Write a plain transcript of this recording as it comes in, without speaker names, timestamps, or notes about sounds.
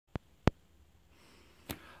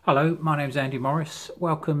Hello, my name's Andy Morris.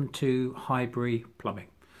 Welcome to Highbury Plumbing.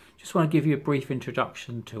 Just want to give you a brief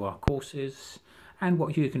introduction to our courses and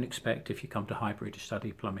what you can expect if you come to Highbury to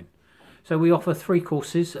study plumbing. So we offer 3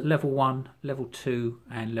 courses: Level 1, Level 2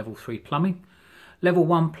 and Level 3 Plumbing. Level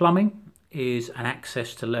 1 Plumbing is an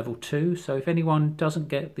access to Level 2, so if anyone doesn't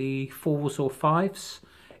get the 4s or 5s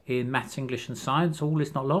in Maths, English and Science, all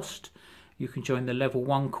is not lost. You can join the Level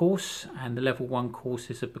 1 course, and the Level 1 course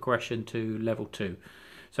is a progression to Level 2.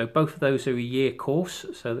 So both of those are a year course,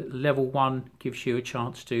 so that Level 1 gives you a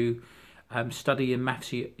chance to study your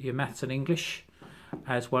maths and English,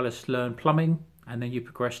 as well as learn plumbing, and then you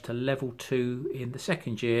progress to Level 2 in the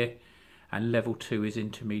second year, and Level 2 is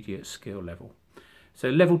intermediate skill level. So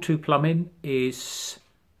Level 2 plumbing is,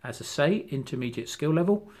 as I say, intermediate skill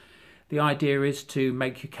level. The idea is to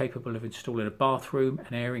make you capable of installing a bathroom,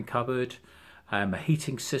 an airing cupboard, a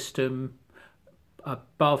heating system,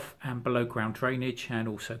 above and below ground drainage, and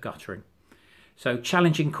also guttering. So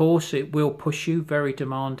challenging course, it will push you, very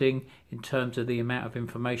demanding in terms of the amount of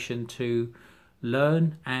information to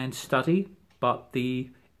learn and study, but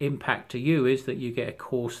the impact to you is that you get a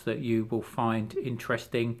course that you will find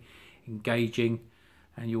interesting, engaging,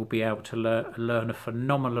 and you'll be able to learn a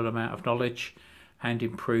phenomenal amount of knowledge and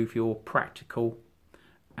improve your practical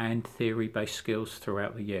and theory-based skills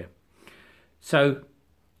throughout the year. So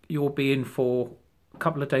you'll be in for a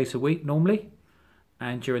couple of days a week normally,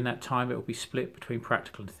 and during that time it will be split between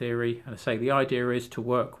practical and theory. And I say the idea is to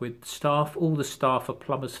work with staff. All the staff are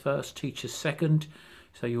plumbers first, teachers second,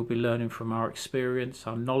 so you'll be learning from our experience,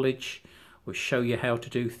 our knowledge. We'll show you how to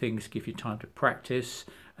do things, give you time to practice,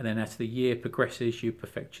 and then as the year progresses you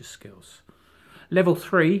perfect your skills. Level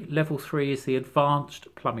 3 is the advanced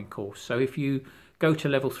plumbing course. So if you go to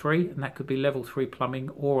Level 3, and that could be Level 3 plumbing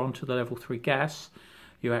or onto the Level 3 gas,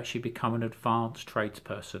 you actually become an advanced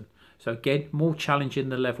tradesperson. So again, more challenging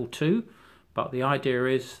than Level 2, but the idea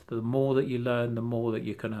is the more that you learn, the more that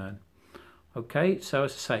you can earn. Okay, so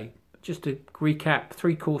as I say, just to recap,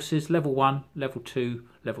 3 courses: Level 1, Level 2,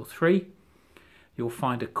 Level 3. You'll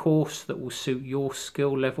find a course that will suit your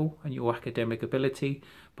skill level and your academic ability,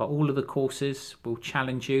 but all of the courses will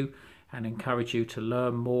challenge you and encourage you to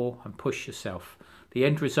learn more and push yourself. The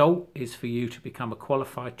end result is for you to become a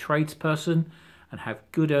qualified tradesperson and have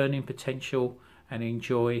good earning potential and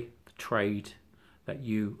enjoy the trade that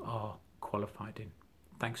you are qualified in.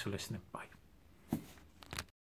 Thanks for listening. Bye.